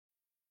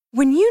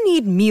When you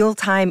need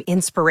mealtime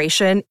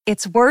inspiration,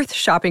 it's worth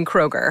shopping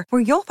Kroger,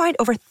 where you'll find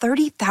over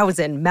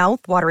 30,000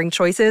 mouth-watering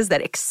choices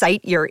that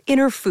excite your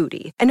inner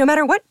foodie. And no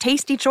matter what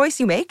tasty choice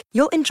you make,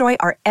 you'll enjoy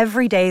our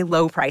everyday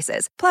low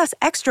prices, plus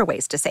extra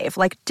ways to save,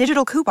 like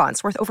digital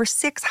coupons worth over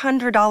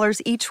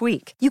 $600 each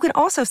week. You can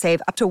also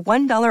save up to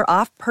 $1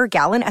 off per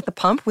gallon at the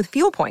pump with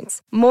fuel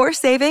points. More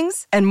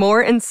savings and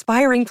more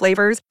inspiring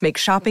flavors make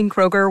shopping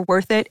Kroger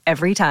worth it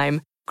every time.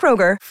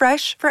 Kroger,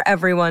 fresh for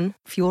everyone.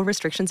 Fuel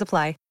restrictions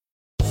apply.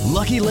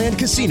 Lucky Land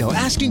Casino,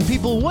 asking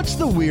people, what's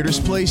the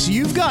weirdest place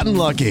you've gotten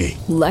lucky?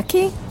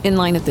 Lucky? In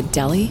line at the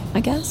deli, I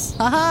guess?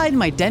 Aha, in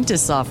my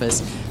dentist's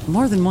office.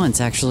 More than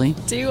once, actually.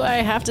 Do I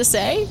have to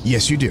say?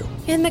 Yes, you do.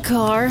 In the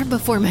car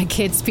before my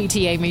kids'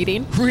 PTA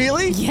meeting.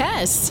 Really?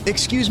 Yes.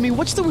 Excuse me,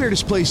 what's the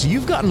weirdest place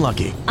you've gotten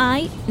lucky?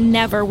 I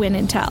never win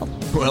and tell.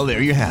 Well,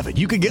 there you have it.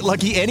 You can get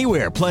lucky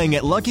anywhere, playing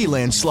at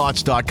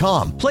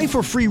LuckyLandSlots.com. Play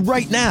for free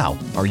right now.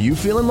 Are you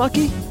feeling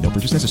lucky? No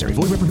purchase necessary.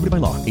 Void where prohibited by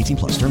law. 18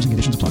 plus. Terms and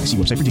conditions apply. See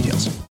website for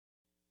details.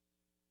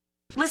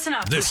 Listen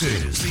up. This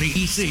is the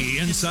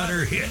EC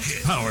Insider Hit,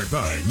 powered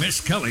by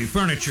Miss Kelly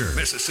Furniture,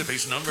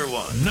 Mississippi's number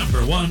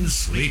one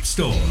sleep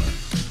store.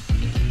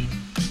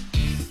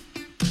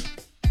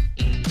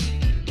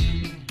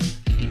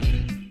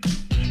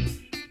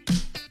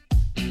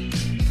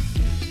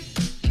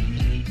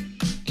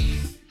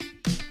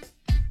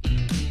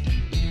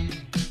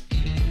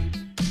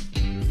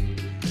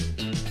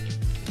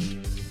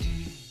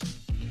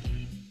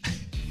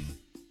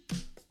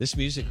 This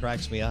music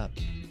cracks me up.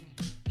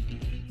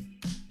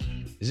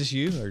 Is this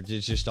you, or is it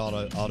just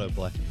auto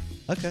play?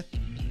 Okay.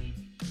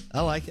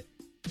 I like it.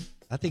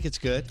 I think it's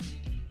good.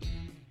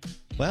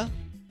 Well,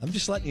 I'm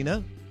just letting you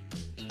know.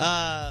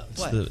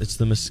 It's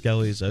the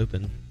Miskelly's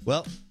Open.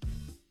 Well,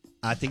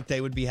 I think they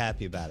would be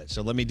happy about it.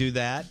 So let me do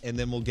that, and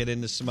then we'll get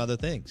into some other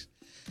things.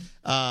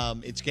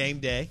 It's game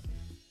day.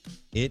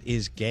 It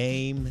is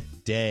game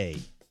day.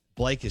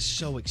 Blake is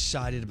so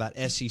excited about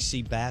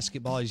SEC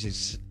basketball.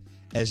 He's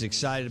as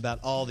excited about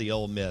all the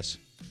Ole Miss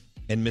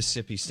and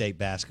Mississippi State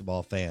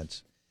basketball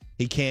fans.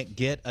 He can't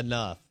get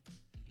enough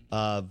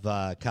of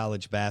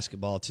college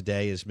basketball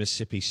today as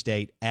Mississippi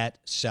State at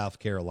South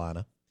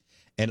Carolina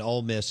and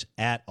Ole Miss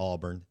at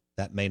Auburn.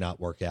 That may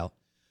not work out.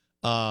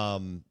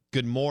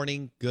 Good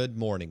morning. Good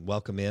morning.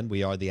 Welcome in.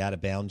 We are the Out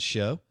of Bounds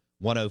Show,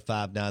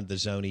 105.9 The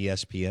Zone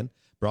ESPN,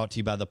 brought to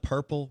you by the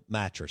Purple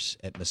Mattress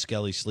at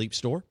Miskelly Sleep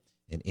Store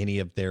in any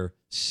of their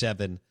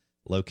 7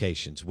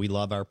 locations. We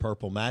love our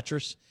Purple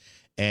Mattress,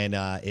 and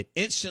it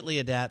instantly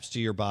adapts to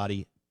your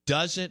body,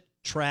 doesn't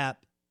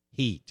trap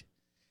heat.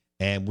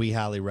 And we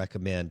highly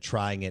recommend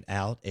trying it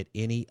out at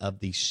any of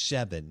the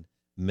 7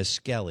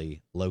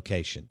 Miskelly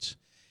locations.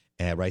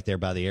 And right there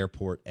by the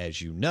airport,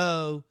 as you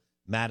know,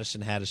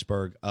 Madison,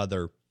 Hattiesburg,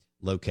 other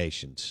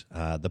locations.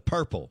 The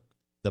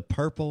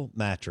Purple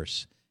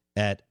Mattress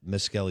at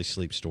Miskelly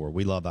Sleep Store.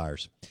 We love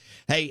ours.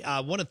 Hey, I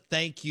want to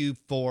thank you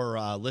for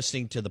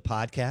listening to the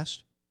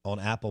podcast on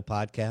Apple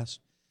Podcasts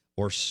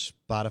or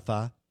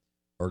Spotify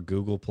or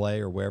Google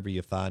Play or wherever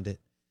you find it.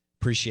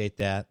 Appreciate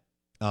that.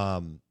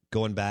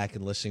 Going back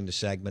and listening to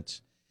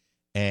segments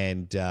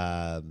and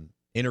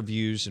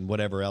interviews and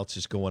whatever else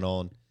is going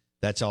on.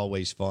 That's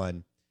always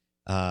fun.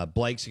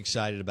 Blake's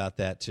excited about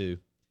that too.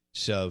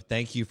 So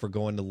thank you for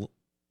going to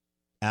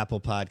Apple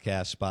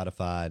Podcasts,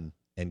 Spotify,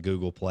 and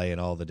Google Play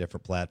and all the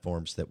different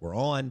platforms that we're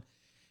on.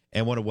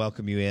 And want to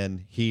welcome you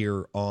in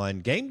here on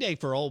Game Day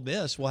for Ole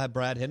Miss. We'll have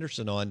Brad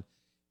Henderson on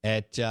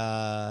at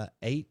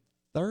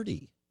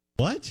 8:30.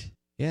 What?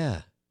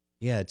 Yeah,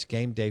 it's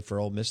Game Day for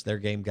Ole Miss. Their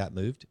game got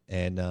moved,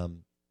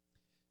 and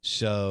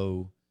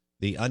so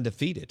the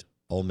undefeated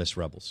Ole Miss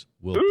Rebels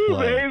will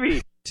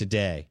play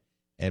today.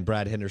 And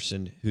Brad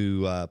Henderson,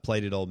 who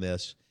played at Ole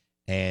Miss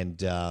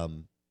and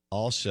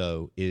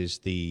also is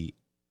the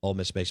Ole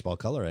Miss baseball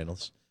color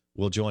analyst,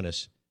 will join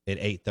us at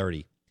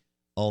 8:30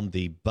 on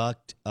the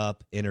Bucked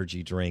Up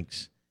Energy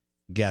Drinks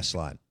guest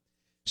line.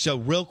 So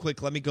real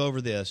quick, let me go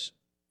over this.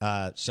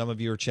 Some of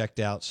you are checked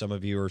out. Some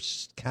of you are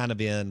kind of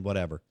in,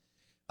 whatever.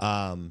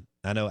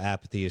 I know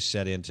apathy is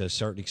set in to a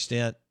certain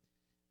extent.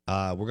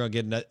 We're going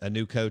to get a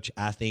new coach,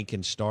 I think,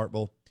 in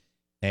Starkville,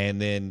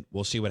 and then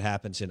we'll see what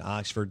happens in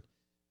Oxford.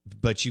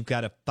 But you've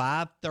got a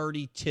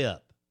 5:30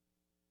 tip.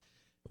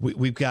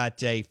 We've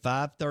got a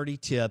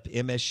 5:30 tip,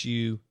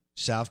 MSU,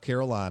 South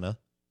Carolina,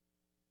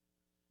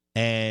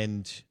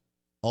 and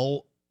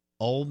Ole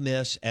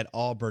Miss at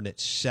Auburn at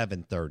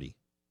 7:30.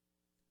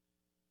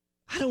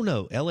 I don't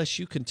know.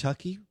 LSU,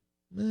 Kentucky,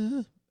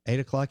 8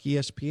 o'clock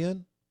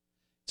ESPN.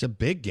 It's a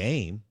big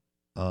game.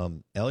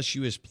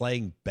 LSU is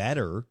playing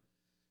better.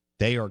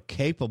 They are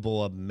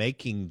capable of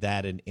making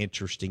that an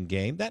interesting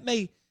game. That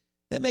may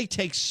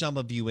take some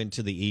of you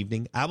into the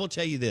evening. I will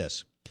tell you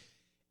this.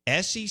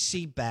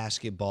 SEC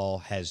basketball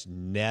has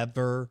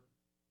never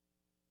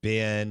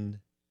been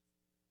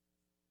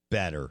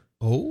better.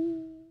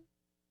 Oh.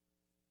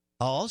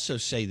 I'll also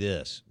say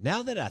this.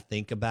 Now that I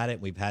think about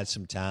it, we've had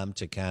some time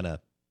to kind of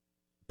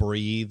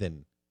breathe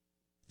and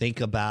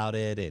think about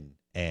it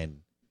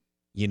and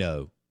you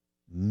know,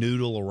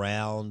 noodle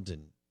around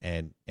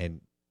and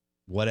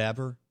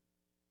whatever.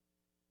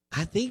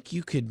 I think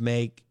you could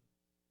make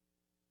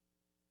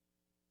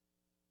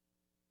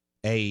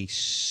a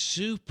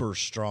super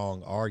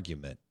strong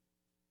argument.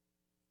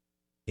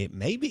 It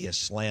may be a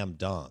slam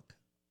dunk,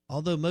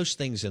 although most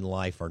things in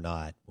life are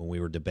not when we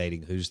were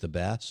debating who's the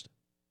best.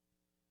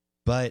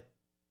 But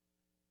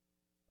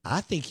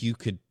I think you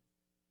could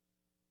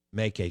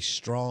make a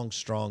strong,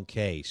 strong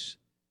case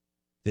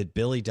that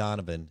Billy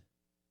Donovan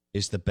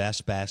is the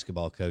best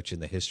basketball coach in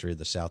the history of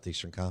the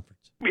Southeastern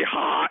Conference.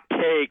 Hot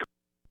take.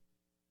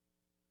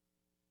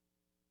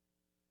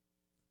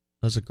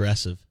 That was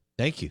aggressive.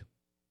 Thank you.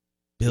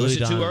 Billy Was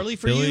it too early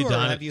for you, or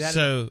have you had?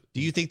 So,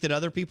 do you think that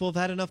other people have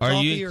had enough are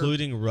coffee? you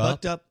including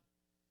Rupp? Up?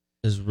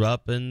 Is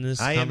Rupp in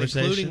this I conversation?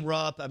 am including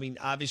Rupp. I mean,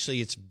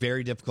 obviously, it's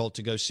very difficult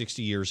to go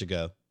 60 years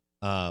ago,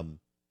 and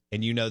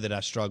you know that I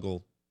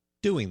struggle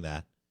doing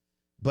that.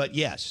 But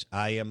yes,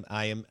 I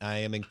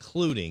am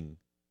including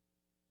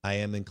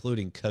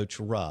Coach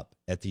Rupp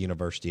at the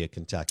University of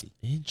Kentucky.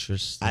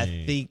 Interesting.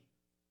 I think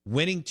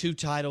winning 2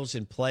 titles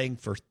and playing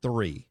for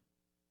 3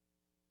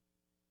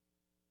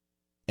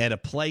 at a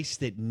place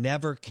that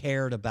never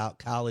cared about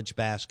college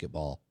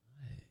basketball.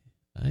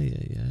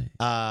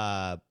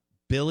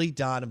 Billy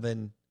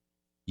Donovan,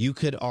 you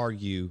could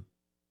argue,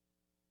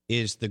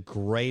 is the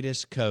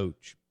greatest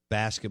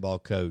basketball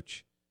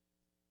coach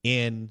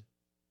in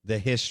the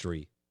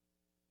history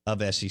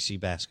of SEC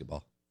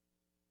basketball.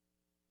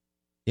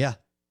 Yeah.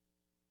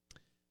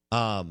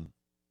 Now,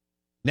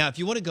 if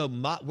you want to go,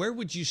 where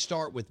would you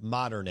start with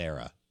modern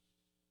era?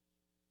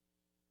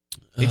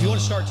 If you want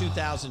to start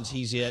 2000s,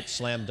 he's it.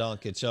 Slam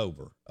dunk, it's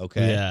over.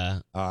 Okay. Yeah.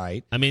 All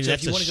right. I mean, so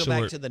that's if you want to go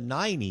short, back to the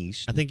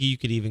 90s, I think you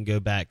could even go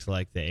back to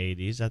like the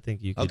 80s. I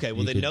think you could. Okay.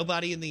 Well, then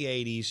nobody in the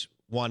 80s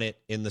won it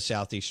in the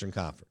Southeastern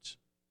Conference.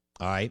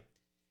 All right.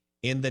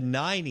 In the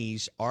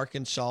 90s,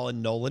 Arkansas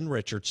and Nolan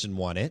Richardson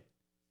won it,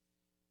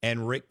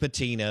 and Rick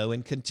Pitino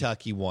in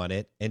Kentucky won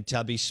it, and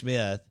Tubby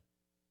Smith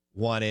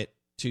won it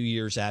 2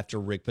 years after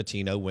Rick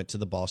Pitino went to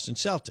the Boston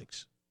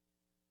Celtics.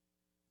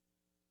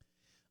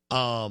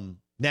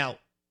 Now,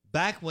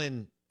 back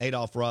when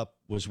Adolph Rupp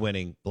was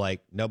winning, Blake,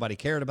 nobody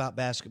cared about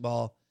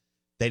basketball.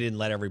 They didn't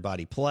let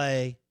everybody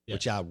play,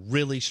 which I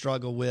really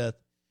struggle with.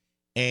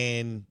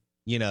 And,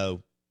 you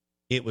know,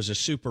 it was a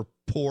super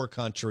poor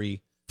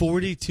country.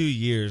 42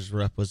 years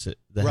Rupp was it.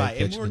 Right.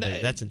 And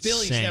that's insane.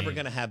 Billy's never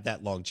going to have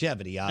that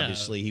longevity.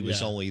 Obviously, he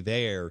was only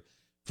there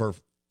for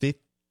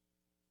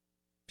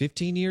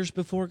 15 years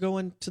before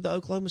going to the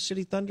Oklahoma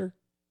City Thunder.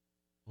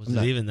 Was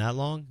it even that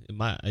long? It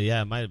might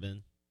have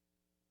been.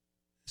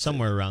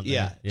 Somewhere around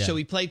there. Yeah. So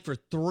he played for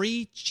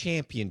 3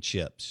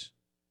 championships,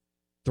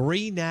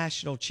 3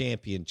 national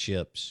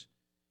championships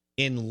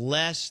in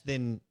less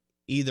than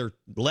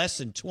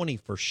 20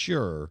 for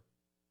sure.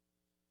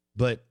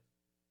 But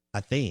I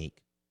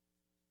think,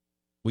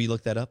 will you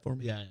look that up for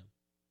me? Yeah, I am.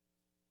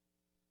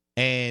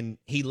 And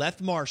he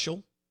left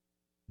Marshall.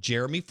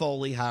 Jeremy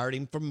Foley hired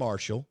him from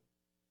Marshall.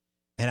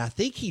 And I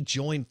think he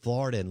joined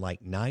Florida in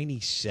like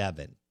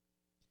 97.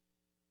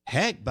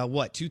 Heck, by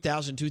what,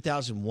 2000,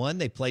 2001,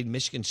 they played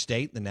Michigan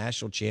State in the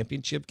national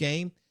championship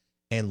game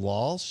and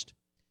lost.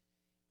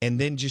 And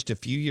then just a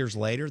few years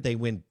later, they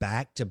went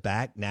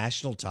back-to-back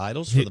national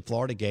titles for the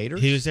Florida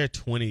Gators. He was there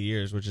 20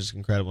 years, which is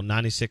incredible,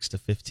 96 to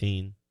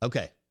 15.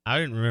 Okay. I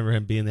didn't remember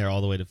him being there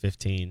all the way to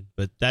 15,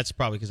 but that's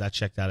probably because I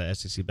checked out of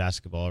SEC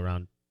basketball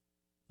around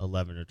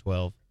 11 or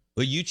 12.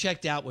 Well, you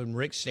checked out when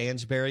Rick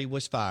Stansbury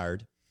was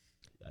fired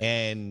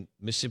and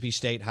Mississippi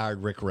State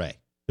hired Rick Ray.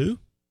 Who?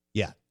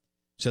 Yeah.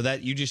 So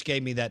that you just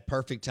gave me that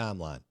perfect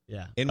timeline.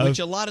 Yeah. In which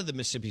a lot of the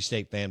Mississippi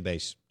State fan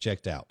base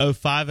checked out.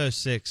 05,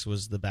 06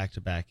 was the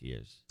back-to-back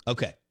years.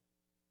 Okay.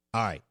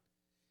 All right.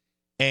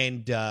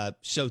 And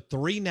so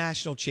 3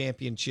 national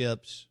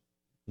championships,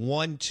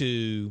 1,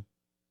 2,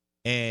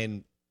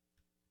 and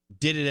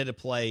did it at a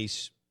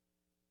place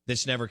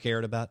that's never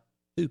cared about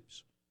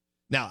hoops.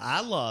 Now, I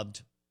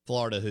loved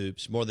Florida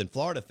hoops more than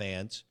Florida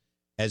fans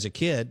as a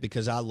kid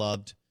because I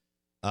loved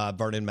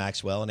Vernon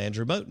Maxwell and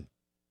Andrew Moten.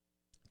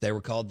 They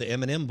were called the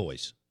M&M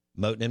boys,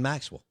 Moten and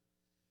Maxwell.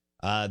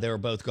 They were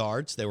both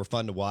guards. They were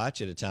fun to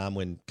watch at a time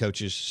when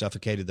coaches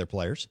suffocated their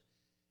players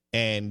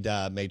and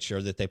made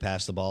sure that they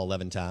passed the ball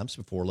 11 times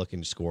before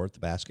looking to score at the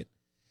basket.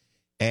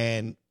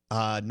 And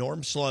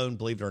Norm Sloan,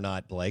 believe it or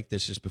not, Blake,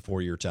 this is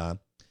before your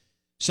time.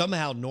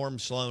 Somehow Norm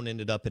Sloan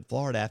ended up at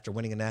Florida after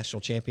winning a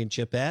national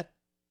championship at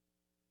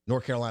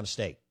North Carolina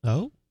State.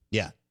 Oh?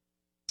 Yeah.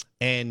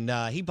 And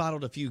he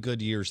bottled a few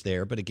good years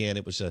there, but again,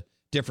 it was a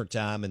different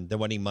time, and there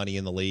wasn't any money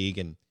in the league,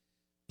 and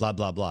blah,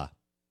 blah, blah.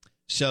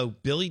 So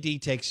Billy D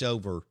takes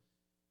over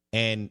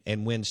and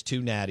wins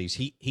 2 natties.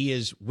 He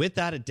is,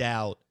 without a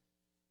doubt,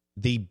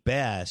 the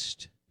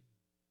best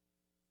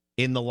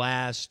in the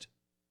last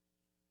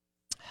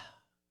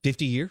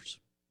 50 years,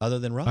 other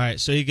than Rupp. All right,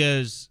 so he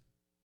goes...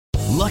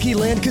 Lucky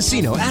Land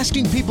Casino,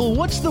 asking people,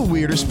 what's the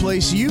weirdest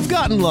place you've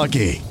gotten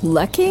lucky?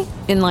 Lucky?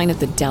 In line at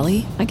the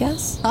deli, I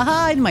guess?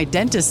 Aha, in my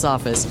dentist's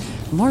office.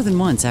 More than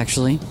once,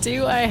 actually.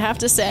 Do I have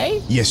to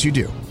say? Yes, you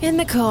do. In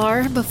the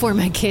car before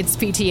my kids'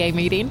 PTA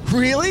meeting.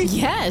 Really?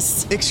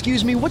 Yes.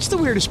 Excuse me, what's the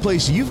weirdest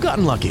place you've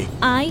gotten lucky?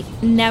 I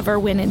never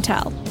win and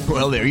tell.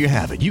 Well, there you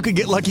have it. You can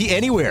get lucky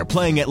anywhere,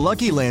 playing at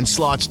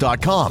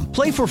LuckyLandSlots.com.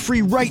 Play for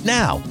free right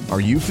now. Are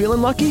you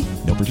feeling lucky?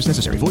 No purchase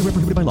necessary. Void where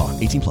prohibited by law.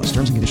 18 plus.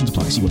 Terms and conditions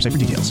apply. See website for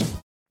details.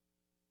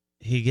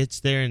 He gets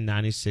there in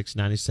 96,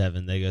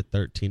 97. They go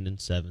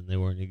 13-7. They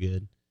weren't any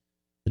good.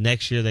 The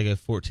next year they go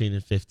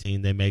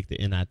 14-15. They make the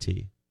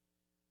NIT.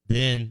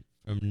 Then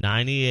from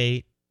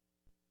 98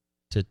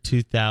 to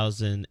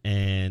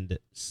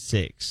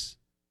 2006,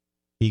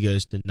 he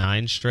goes to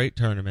 9 straight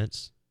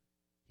tournaments.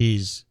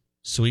 He's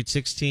Sweet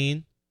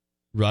 16,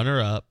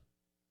 runner-up,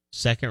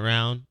 second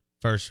round,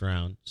 first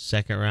round,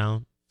 second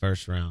round,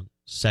 first round,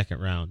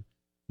 second round,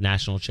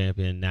 national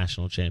champion,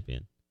 national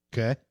champion.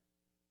 Okay.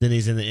 Then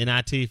he's in the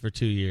NIT for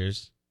 2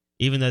 years,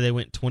 even though they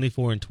went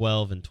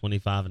 24-12 and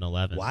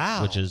 25-11.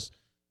 Wow. Which is,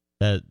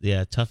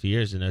 tough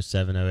years in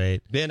 07,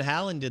 08. Ben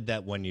Howland did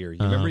that one year. You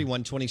remember he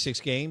won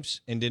 26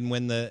 games and didn't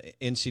win the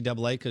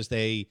NCAA because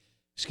they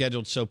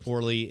scheduled so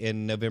poorly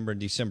in November and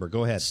December.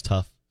 Go ahead. It's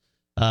tough.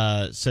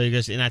 So he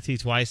goes to NIT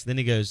twice. Then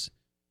he goes,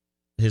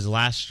 his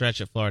last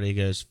stretch at Florida, he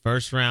goes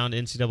first round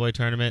NCAA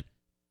tournament,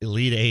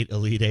 Elite Eight,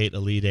 Elite Eight,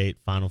 Elite Eight,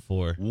 Final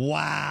Four.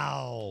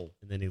 Wow.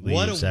 And then he leaves.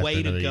 What a after way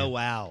to another go year.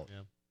 out.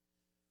 Yeah.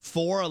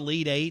 4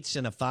 Elite Eights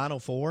and a Final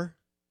Four?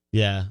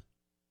 Yeah.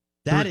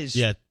 That is.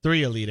 Yeah,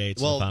 3 Elite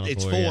Eights Well, in the Final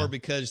it's Four. 4 yeah.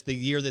 because the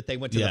year that they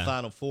went to the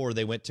Final Four,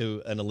 they went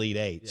to an Elite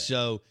Eight. Yeah.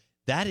 So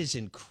that is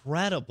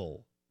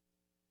incredible.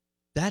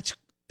 That's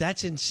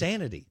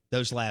insanity,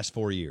 those last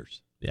 4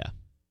 years. Yeah.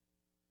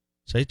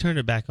 So he turned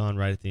it back on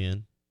right at the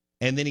end.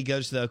 And then he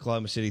goes to the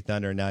Oklahoma City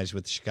Thunder, and now he's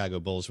with the Chicago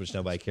Bulls, which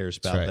nobody cares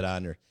about. That's right. But I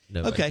under.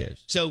 Nobody Okay,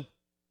 cares. so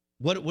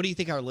what do you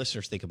think our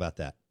listeners think about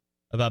that?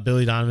 About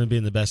Billy Donovan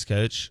being the best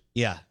coach?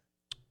 Yeah.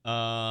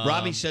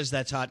 Robbie says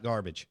that's hot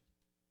garbage.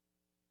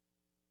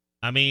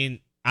 I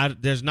mean,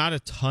 there's not a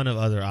ton of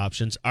other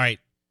options. All right.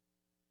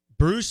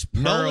 Bruce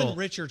Pearl. Nolan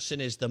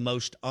Richardson is the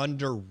most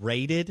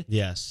underrated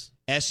Yes.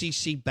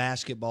 SEC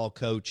basketball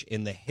coach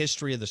in the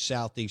history of the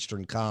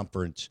Southeastern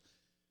Conference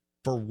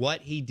for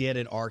what he did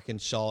at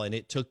Arkansas, and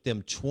it took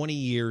them 20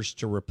 years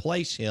to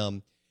replace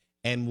him,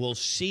 and we'll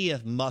see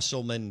if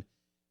Musselman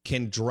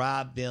can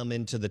drive them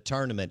into the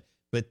tournament.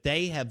 But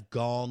they have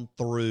gone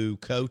through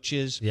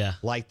coaches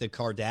like the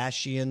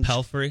Kardashians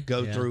Pelfrey.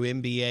 go through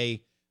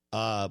NBA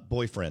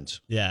boyfriends.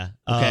 Yeah.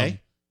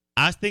 Okay.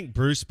 I think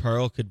Bruce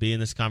Pearl could be in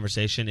this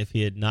conversation if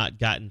he had not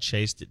gotten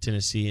chased at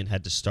Tennessee and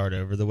had to start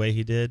over the way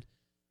he did.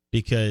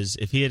 Because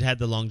if he had had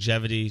the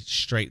longevity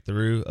straight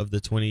through of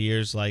the 20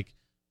 years like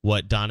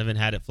what Donovan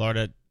had at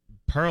Florida,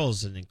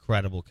 Pearl's an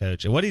incredible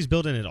coach. And what he's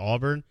building at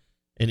Auburn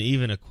and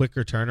even a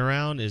quicker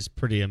turnaround is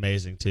pretty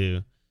amazing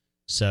too.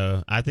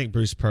 So I think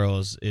Bruce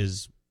Pearl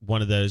is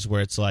one of those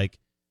where it's like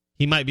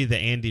he might be the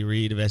Andy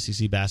Reid of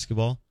SEC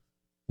basketball,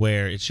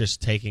 where it's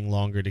just taking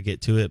longer to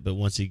get to it. But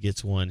once he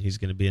gets one, he's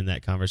going to be in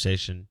that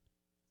conversation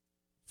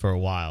for a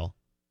while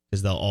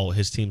because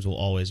his teams will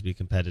always be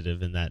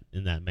competitive in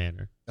that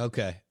manner.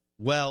 Okay.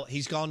 Well,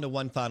 he's gone to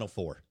one Final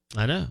Four.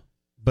 I know,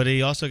 but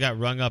he also got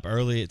rung up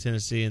early at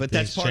Tennessee, and But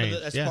that's part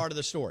of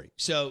the story.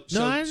 So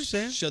I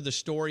understand. So the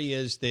story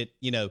is that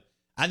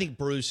I think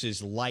Bruce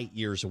is light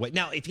years away.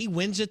 Now, if he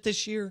wins it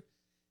this year,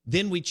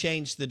 then we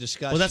change the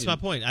discussion. Well, that's my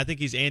point. I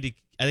think he's Andy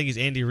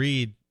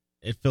Reid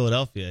at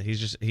Philadelphia.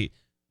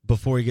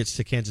 Before he gets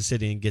to Kansas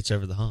City and gets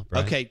over the hump.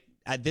 Right? Okay,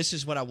 this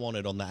is what I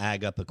wanted on the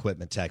Ag Up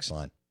Equipment text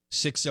line: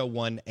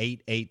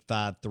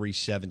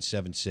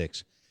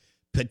 601-885-3776.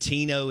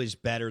 Pitino is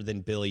better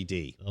than Billy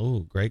D. Oh,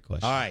 great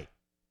question. All right.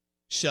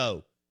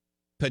 So,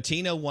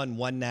 Pitino won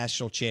one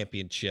national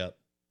championship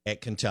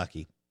at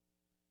Kentucky.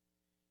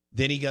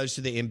 Then he goes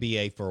to the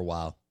NBA for a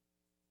while.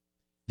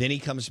 Then he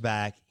comes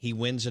back. He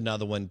wins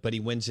another one, but he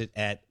wins it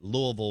at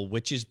Louisville,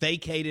 which is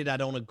vacated. I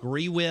don't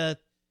agree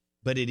with,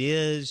 but it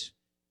is.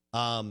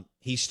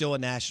 He's still a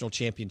national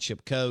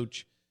championship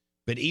coach.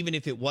 But even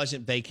if it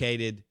wasn't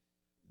vacated,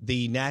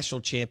 the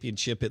national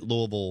championship at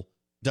Louisville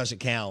doesn't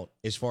count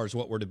as far as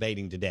what we're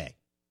debating today.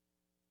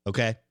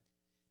 Okay?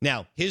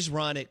 Now, his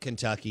run at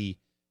Kentucky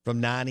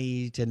from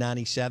 90 to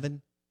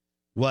 97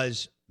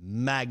 was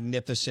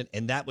magnificent,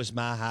 and that was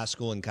my high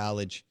school and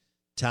college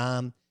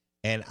time,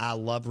 and I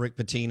love Rick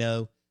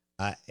Pitino.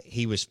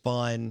 He was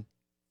fun.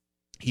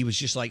 He was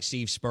just like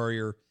Steve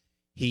Spurrier.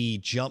 He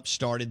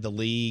jump-started the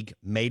league,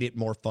 made it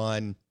more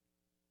fun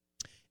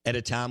at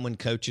a time when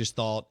coaches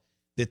thought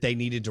that they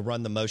needed to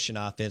run the motion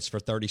offense for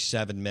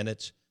 37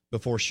 minutes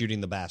before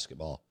shooting the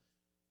basketball.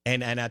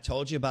 And I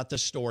told you about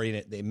this story,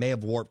 and it may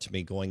have warped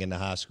me going into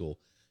high school,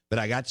 but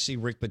I got to see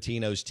Rick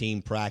Pitino's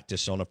team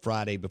practice on a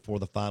Friday before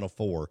the Final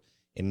Four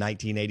in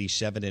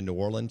 1987 in New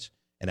Orleans,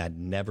 and I'd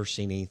never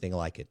seen anything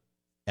like it,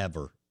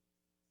 ever.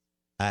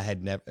 I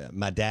had never.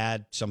 My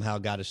dad somehow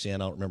got us in.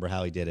 I don't remember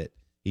how he did it.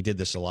 He did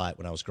this a lot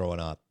when I was growing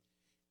up.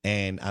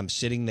 And I'm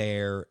sitting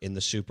there in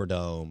the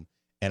Superdome,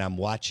 and I'm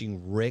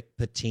watching Rick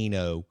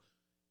Pitino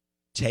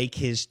take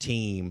his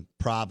team,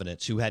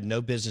 Providence, who had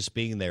no business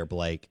being there,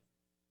 Blake,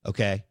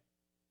 Okay.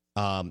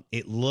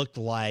 It looked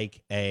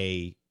like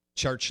a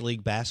church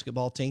league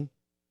basketball team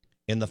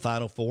in the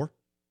Final Four.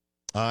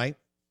 All right.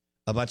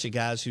 A bunch of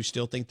guys who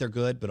still think they're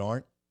good but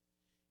aren't.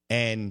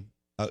 And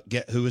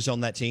who was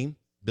on that team?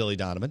 Billy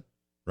Donovan,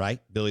 right?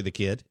 Billy the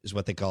Kid is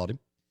what they called him.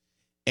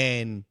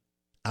 And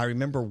I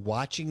remember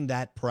watching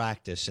that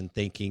practice and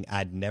thinking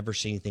I'd never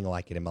seen anything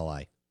like it in my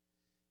life.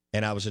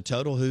 And I was a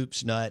total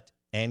hoops nut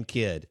and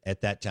kid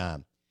at that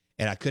time.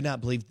 And I could not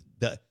believe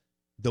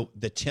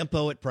the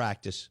tempo at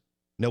practice.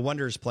 No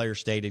wonder his players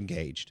stayed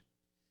engaged.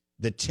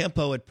 The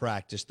tempo at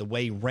practice, the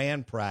way he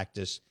ran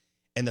practice,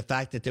 and the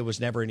fact that there was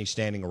never any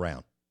standing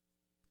around.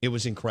 It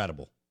was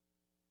incredible.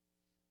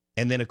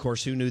 And then, of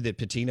course, who knew that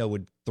Pitino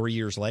would 3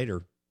 years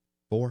later,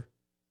 4,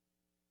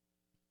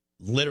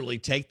 literally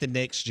take the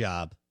Knicks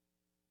job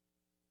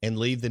and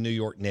leave the New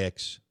York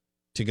Knicks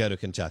to go to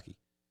Kentucky.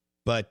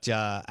 But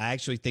I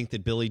actually think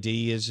that Billy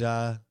D is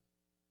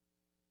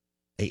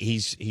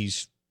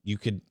he's you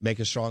could make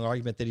a strong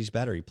argument that he's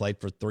better. He played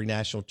for 3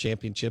 national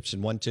championships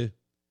and won 2.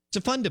 It's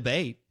a fun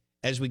debate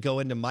as we go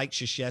into Mike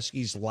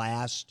Krzyzewski's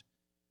last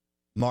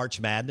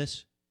March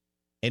Madness,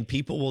 and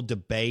people will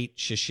debate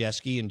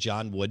Krzyzewski and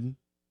John Wooden.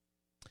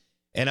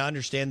 And I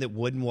understand that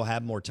Wooden will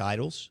have more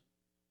titles.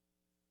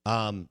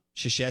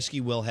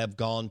 Krzyzewski will have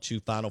gone to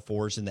Final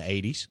Fours in the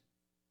 80s,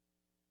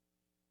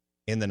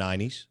 in the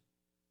 90s,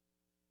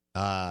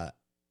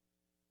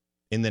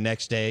 in the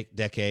next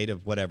decade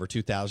of whatever,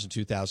 2000,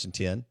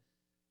 2010,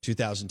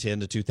 2010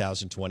 to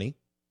 2020.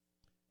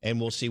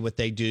 And we'll see what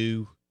they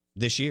do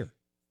this year.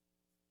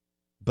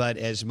 But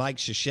as Mike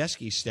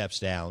Krzyzewski steps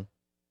down,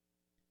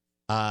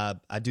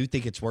 I do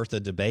think it's worth a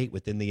debate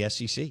within the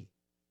SEC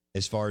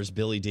as far as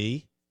Billy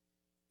D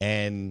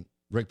and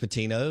Rick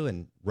Pitino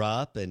and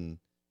Rupp and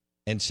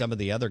some of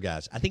the other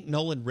guys. I think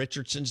Nolan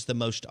Richardson's the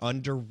most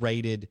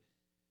underrated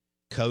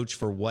coach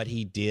for what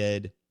he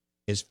did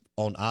is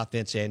on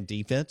offense and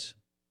defense.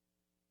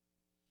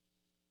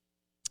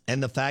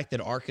 And the fact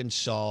that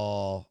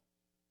Arkansas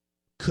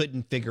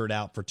couldn't figure it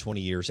out for 20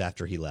 years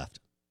after he left.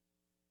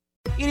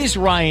 It is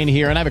Ryan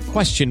here, and I have a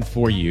question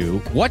for you.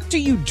 What do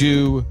you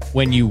do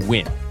when you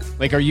win?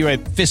 Like, are you a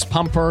fist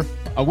pumper,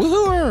 a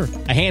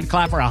woohooer, a hand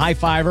clapper, a high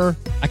fiver?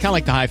 I kind of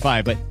like the high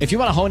five, but if you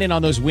want to hone in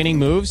on those winning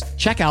moves,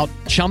 check out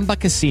Chumba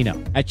Casino.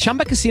 At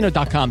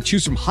ChumbaCasino.com,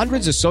 choose from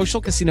hundreds of social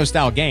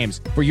casino-style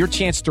games for your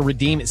chance to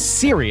redeem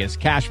serious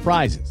cash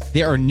prizes.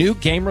 There are new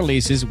game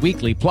releases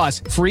weekly,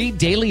 plus free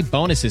daily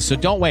bonuses, so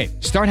don't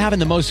wait. Start having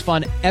the most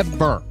fun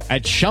ever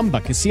at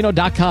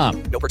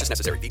ChumbaCasino.com. No purchase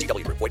necessary.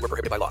 VGW. Void where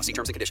prohibited by law. See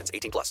terms and conditions.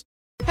 18+.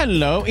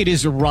 Hello, it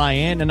is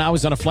Ryan, and I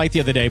was on a flight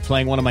the other day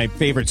playing one of my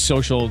favorite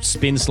social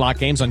spin slot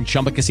games on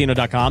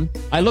ChumbaCasino.com.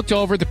 I looked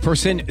over at the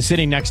person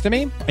sitting next to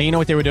me, and you know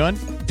what they were doing?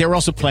 They were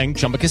also playing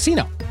Chumba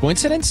Casino.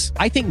 Coincidence?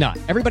 I think not.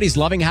 Everybody's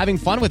loving having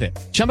fun with it.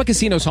 Chumba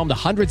Casino is home to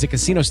hundreds of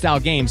casino-style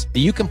games that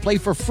you can play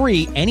for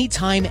free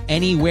anytime,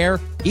 anywhere,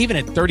 even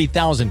at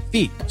 30,000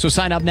 feet. So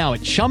sign up now at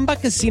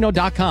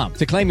ChumbaCasino.com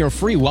to claim your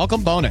free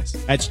welcome bonus.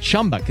 That's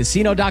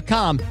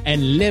ChumbaCasino.com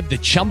and live the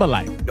Chumba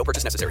life. No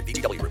purchase necessary.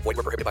 VGW. Void where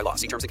prohibited by law.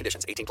 See terms and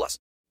conditions. 18+.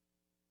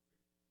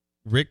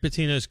 Rick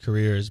Pitino's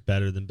career is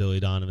better than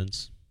Billy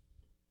Donovan's.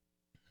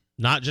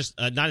 Not as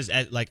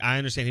like, I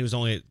understand he was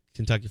only at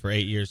Kentucky for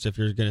 8 years. So if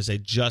you're going to say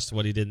just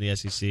what he did in the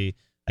SEC,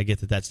 I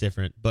get that that's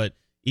different. But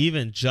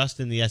even just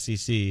in the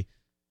SEC,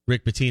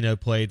 Rick Pitino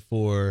played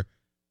for.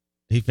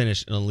 He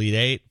finished an Elite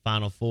 8,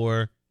 Final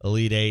Four,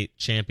 Elite 8,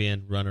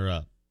 champion,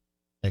 runner-up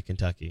at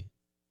Kentucky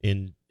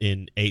in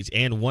 8.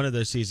 And one of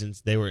those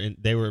seasons, they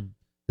were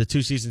the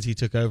 2 seasons he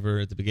took over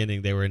at the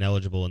beginning, they were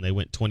ineligible, and they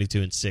went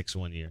 22-6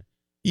 one year.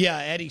 Yeah,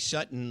 Eddie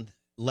Sutton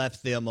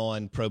left them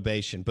on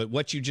probation. But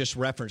what you just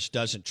referenced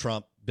doesn't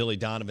trump Billy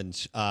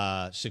Donovan's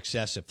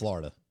success at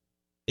Florida.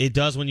 It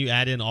does when you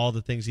add in all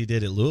the things he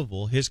did at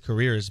Louisville. His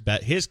career is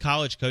his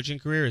college coaching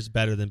career is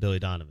better than Billy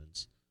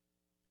Donovan's.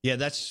 Yeah,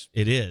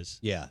 it is.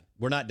 Yeah,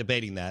 we're not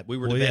debating that. We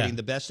were debating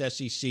the best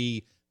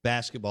SEC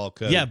basketball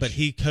coach. Yeah, but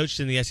he coached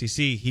in the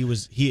SEC.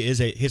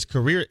 His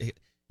career.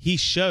 He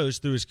shows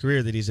through his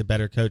career that he's a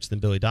better coach than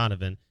Billy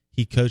Donovan.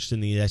 He coached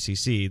in the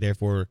SEC.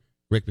 Therefore,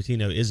 Rick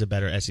Pitino is a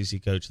better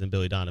SEC coach than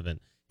Billy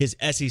Donovan. His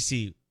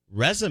SEC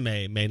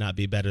resume may not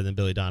be better than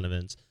Billy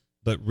Donovan's,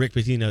 but Rick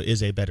Pitino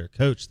is a better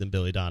coach than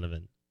Billy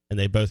Donovan, and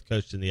they both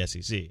coached in the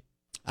SEC.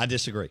 I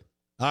disagree.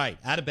 All right,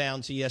 out of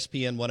bounds,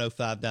 ESPN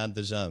 105.9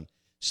 The Zone.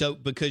 So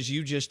because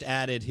you just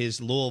added his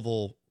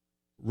Louisville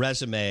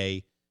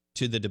resume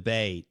to the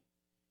debate.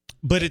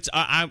 But it's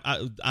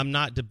I'm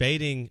not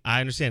debating.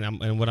 I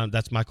understand.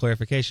 That's my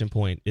clarification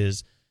point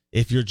is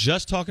if you're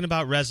just talking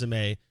about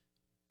resume,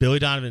 Billy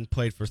Donovan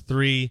played for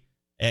 3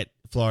 at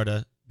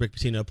Florida. Rick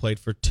Pitino played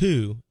for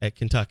 2 at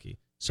Kentucky.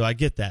 So I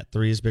get that.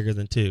 3 is bigger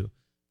than 2.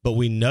 But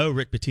we know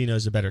Rick Pitino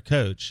is a better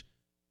coach.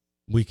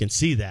 We can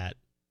see that.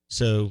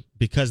 So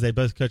because they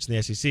both coached in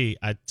the SEC,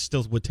 I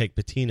still would take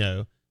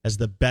Pitino as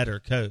the better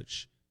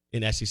coach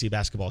in SEC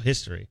basketball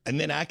history. And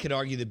then I could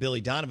argue that Billy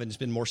Donovan's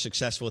been more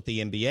successful at the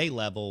NBA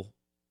level,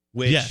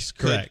 which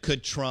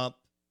could trump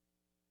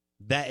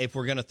that if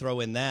we're going to throw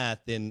in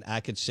that, then I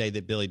could say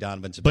that Billy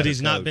Donovan's a But better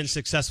he's not coach. been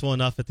successful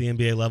enough at the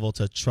NBA level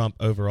to trump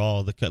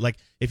overall. Like,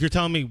 if you're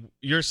telling me,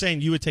 you're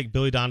saying you would take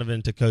Billy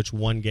Donovan to coach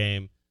one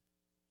game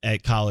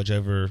at college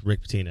over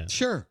Rick Pitino.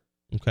 Sure.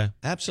 Okay.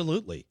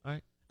 Absolutely. All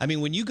right. I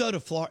mean, when you go to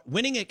Florida,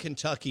 winning at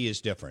Kentucky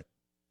is different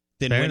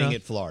than Fair winning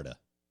enough. at Florida.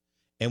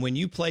 And when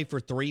you play for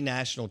 3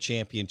 national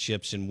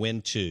championships and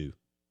win 2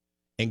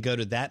 and go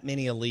to that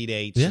many Elite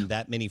Eights Yeah. and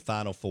that many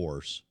Final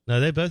Fours, No,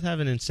 they both have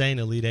an insane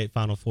Elite Eight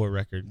Final Four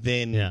record.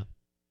 then Yeah.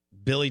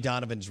 Billy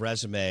Donovan's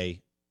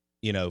resume,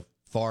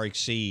 far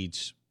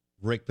exceeds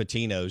Rick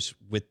Pitino's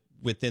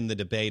within the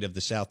debate of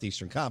the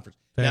Southeastern Conference.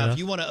 Fair now, enough. if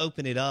you want to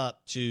open it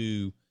up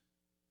to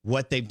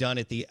what they've done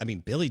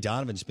Billy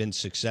Donovan's been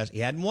successful.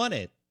 He hadn't won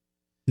it,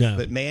 No.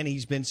 but man,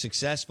 he's been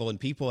successful, and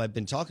people have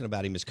been talking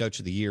about him as Coach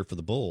of the Year for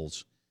the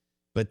Bulls.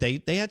 But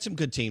they had some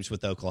good teams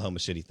with the Oklahoma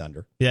City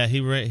Thunder. Yeah,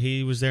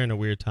 he was there in a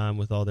weird time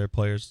with all their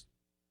players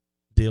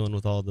dealing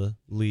with all the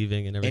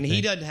leaving and everything. And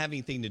he doesn't have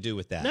anything to do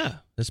with that. No,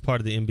 that's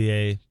part of the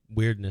NBA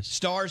weirdness.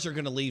 Stars are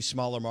going to leave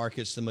smaller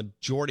markets the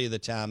majority of the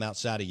time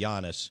outside of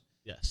Giannis.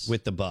 Yes.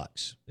 With the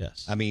Bucks.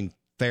 Yes. I mean,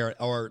 fair,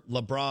 or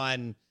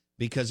LeBron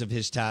because of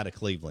his tie to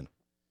Cleveland.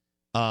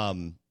 Now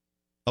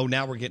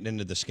we're getting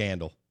into the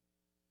scandal.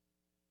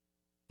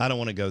 I don't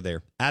want to go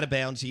there. Out of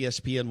Bounds,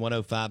 ESPN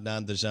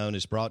 105.9 The Zone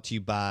is brought to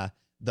you by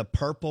the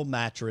Purple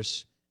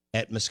Mattress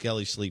at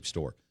Muskelly Sleep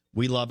Store.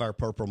 We love our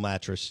Purple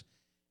Mattress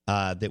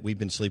that we've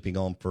been sleeping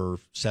on for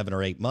 7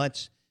 or 8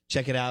 months.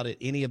 Check it out at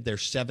any of their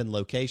 7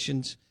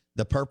 locations.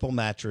 The Purple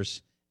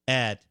Mattress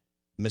at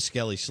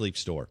Muskelly Sleep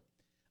Store.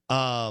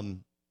 All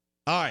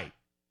right.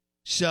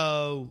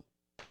 So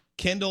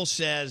Kendall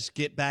says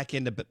get back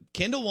into –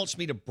 Kendall wants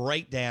me to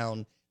break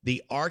down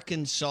the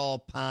Arkansas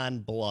Pine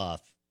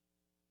Bluff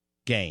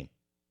game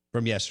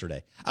from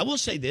yesterday. I will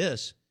say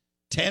this.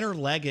 Tanner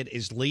Leggett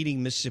is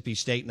leading Mississippi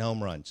State in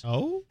home runs.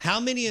 Oh? How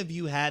many of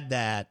you had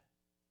that?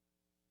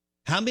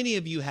 How many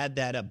of you had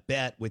that a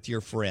bet with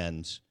your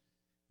friends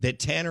that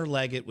Tanner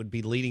Leggett would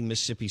be leading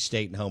Mississippi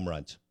State in home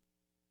runs?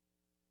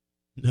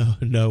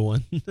 No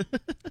one.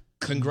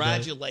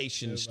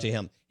 Congratulations to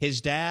him.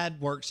 His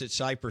dad works at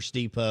Cypress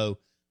Depot,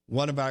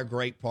 one of our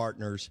great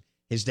partners.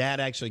 His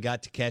dad actually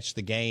got to catch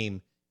the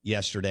game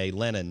yesterday,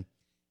 Lennon,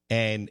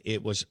 and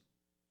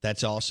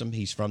that's awesome.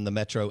 He's from the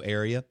metro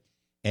area,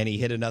 and he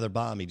hit another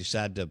bomb. He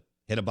decided to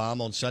hit a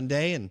bomb on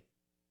Sunday and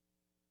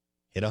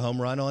hit a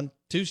home run on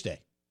Tuesday.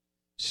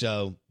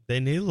 So they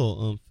need a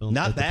little oomph.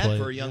 not bad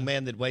for a young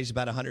man that weighs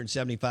about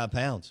 175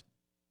 pounds.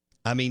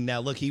 I mean, now,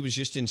 look, he was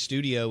just in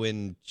studio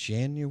in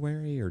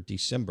January or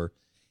December.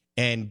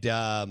 And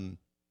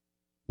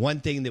one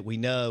thing that we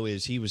know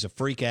is he was a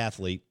freak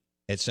athlete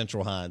at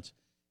Central Hines.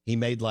 He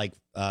made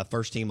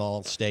first-team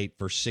All-State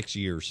for 6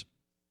 years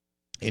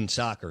in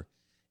soccer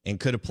and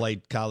could have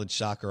played college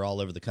soccer all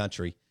over the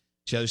country.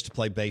 Chose to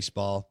play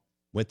baseball,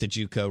 went the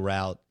JUCO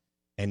route,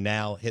 and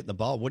now hitting the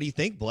ball. What do you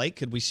think, Blake?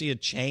 Could we see a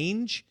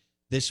change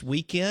this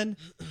weekend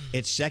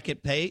at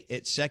second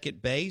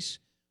base?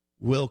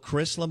 Will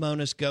Chris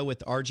Lemonis go with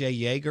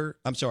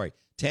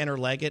Tanner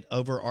Leggett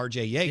over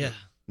R.J. Yeager? Yeah.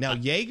 Now,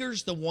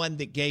 Yeager's the one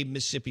that gave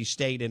Mississippi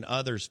State and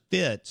others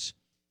fits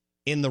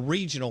in the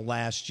regional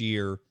last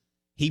year.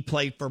 He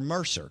played for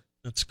Mercer.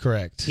 That's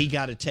correct. He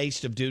got a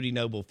taste of Dudy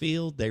Noble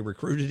Field. They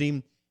recruited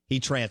him. He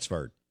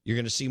transferred. You're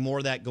going to see more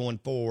of that going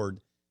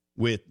forward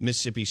with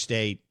Mississippi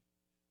State,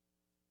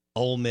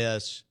 Ole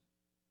Miss,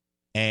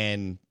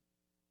 and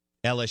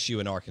LSU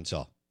and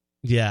Arkansas.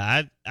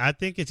 Yeah, I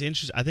think it's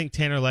interesting. I think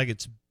Tanner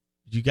Leggett's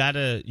you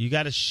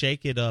gotta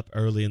shake it up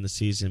early in the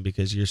season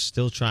because you're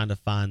still trying to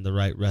find the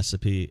right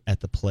recipe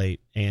at the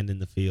plate and in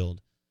the field.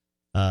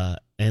 And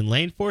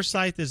Lane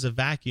Forsythe is a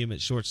vacuum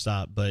at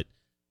shortstop, but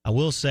I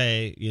will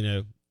say,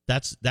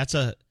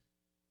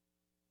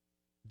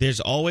 there's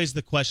always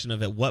the question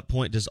of at what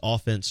point does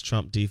offense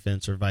trump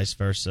defense or vice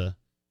versa.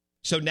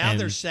 So now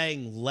they're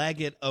saying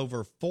Leggett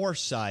over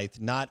Forsythe,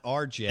 not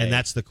RJ. And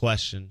that's the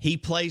question. He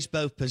plays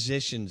both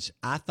positions.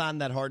 I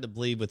find that hard to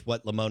believe with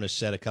what Lemonis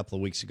said a couple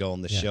of weeks ago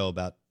on the show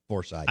about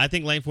Forsythe. I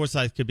think Lane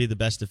Forsythe could be the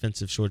best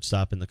defensive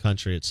shortstop in the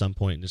country at some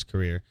point in his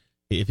career,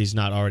 if he's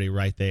not already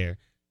right there.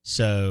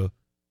 So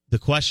the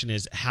question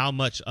is, how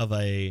much of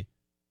a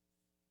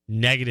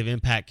negative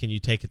impact can you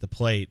take at the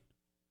plate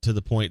to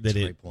the point that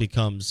it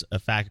becomes a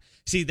fact?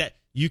 See, that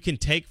you can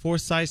take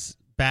Forsythe's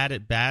bad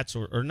at bats,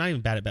 or not even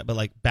bad at bat, but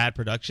like bad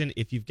production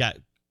if you've got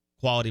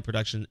quality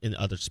production in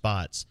other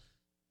spots.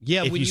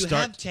 Yeah, if when you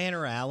have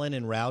Tanner Allen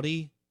and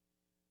Rowdy.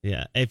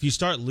 Yeah, if you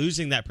start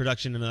losing that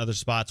production in other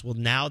spots, well,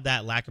 now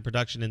that lack of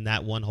production in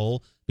that one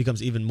hole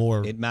becomes even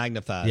more. It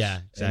magnifies.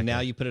 Yeah, exactly. And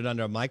now you put it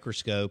under a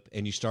microscope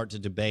and you start to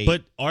debate.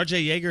 But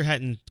R.J. Yeager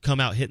hadn't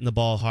come out hitting the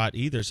ball hot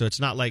either, so it's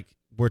not like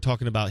we're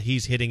talking about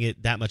he's hitting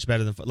it that much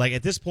better than. Like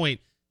at this point,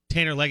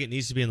 Tanner Leggett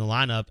needs to be in the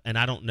lineup, and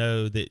I don't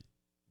know that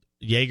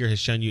Yeager has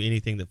shown you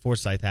anything that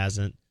Forsythe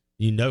hasn't.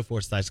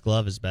 Forsythe's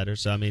glove is better.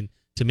 So, I mean,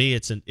 to me,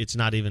 it's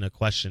not even a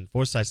question.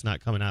 Forsythe's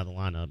not coming out of the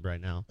lineup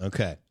right now.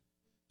 Okay.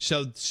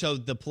 So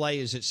the play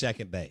is at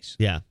second base.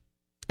 Yeah.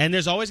 And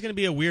there's always going to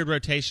be a weird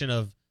rotation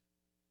of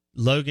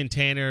Logan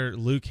Tanner,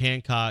 Luke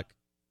Hancock,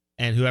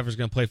 and whoever's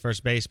going to play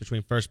first base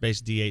between first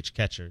base, DH,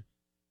 catcher.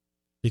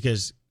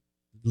 Because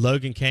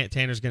Logan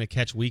Tanner's going to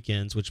catch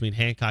weekends, which means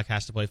Hancock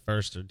has to play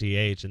first or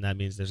DH, and that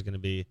means there's going to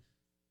be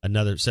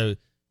another. So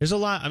there's a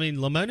lot. I mean,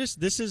 Lemonis,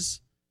 this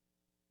is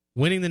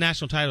winning the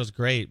national title is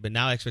great, but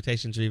now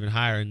expectations are even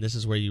higher, and this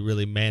is where you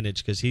really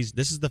manage because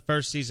this is the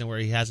first season where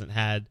he hasn't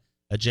had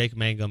a Jake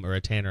Mangum or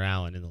a Tanner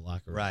Allen in the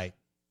locker room. Right.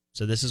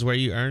 So this is where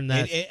you earn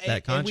that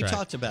contract. And we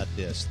talked about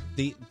this.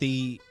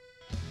 The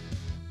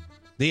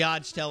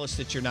odds tell us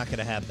that you're not going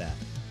to have that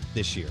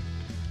this year.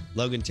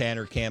 Logan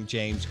Tanner, Cam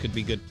James could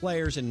be good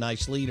players and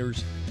nice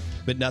leaders,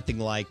 but nothing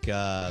like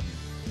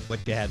what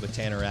you had with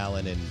Tanner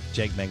Allen and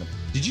Jake Mangum.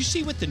 Did you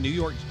see what the New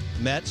York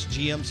Mets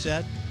GM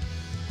said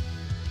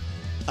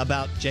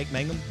about Jake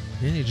Mangum?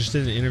 Yeah, he just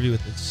did an interview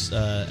with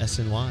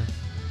SNY.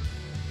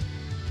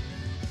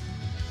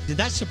 Did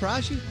that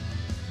surprise you?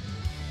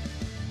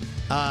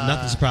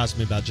 Nothing surprised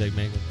me about Jake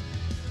Mangum.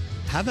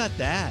 How about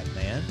that,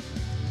 man?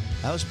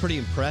 That was pretty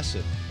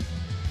impressive.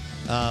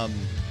 I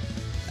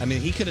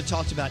mean, he could have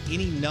talked about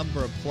any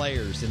number of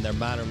players in their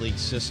minor league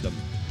system,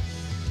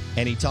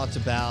 and he talked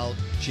about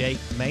Jake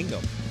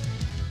Mangum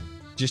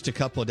just a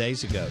couple of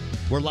days ago.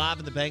 We're live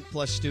in the Bank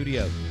Plus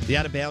studio. The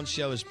Out of Bounds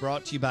Show is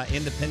brought to you by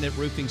Independent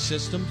Roofing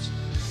Systems,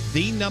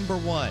 the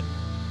 #1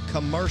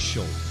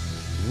 commercial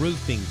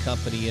roofing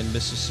company in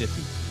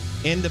Mississippi.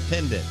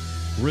 Independent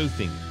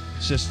Roofing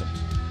Systems.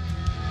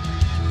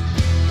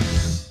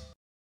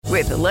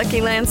 With the Lucky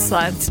Land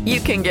Slots,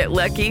 you can get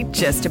lucky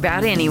just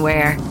about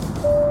anywhere.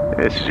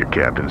 This is your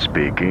captain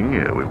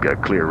speaking. We've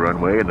got clear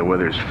runway and the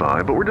weather's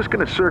fine, but we're just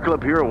going to circle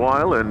up here a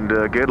while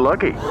and get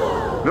lucky.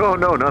 No,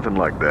 nothing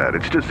like that.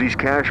 It's just these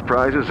cash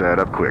prizes add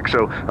up quick.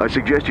 So I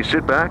suggest you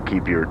sit back,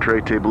 keep your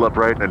tray table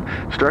upright, and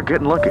start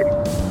getting lucky.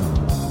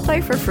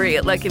 Play for free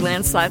at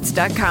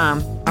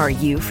LuckyLandSlots.com. Are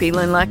you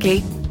feeling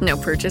lucky? No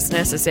purchase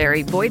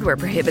necessary. Void where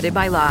prohibited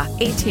by law.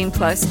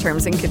 18+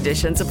 terms and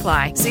conditions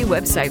apply. See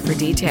website for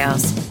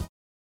details.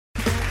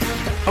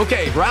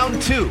 Okay,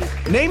 round 2.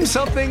 Name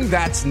something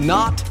that's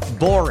not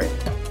boring.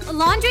 A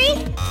laundry?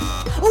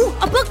 Ooh,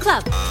 a book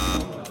club.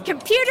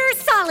 Computer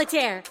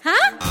solitaire,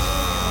 huh?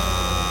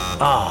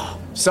 Ah,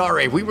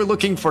 sorry, we were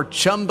looking for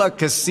Chumba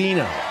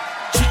Casino.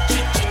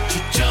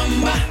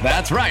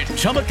 That's right,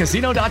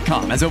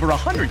 ChumbaCasino.com has over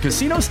 100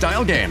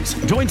 casino-style games.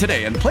 Join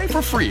today and play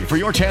for free for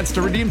your chance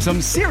to redeem some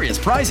serious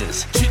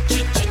prizes.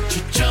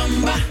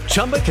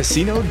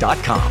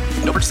 ChumbaCasino.com.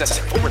 No purchase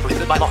necessary. Void where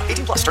prohibited by law.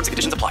 18+ terms and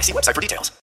conditions apply. See website for details.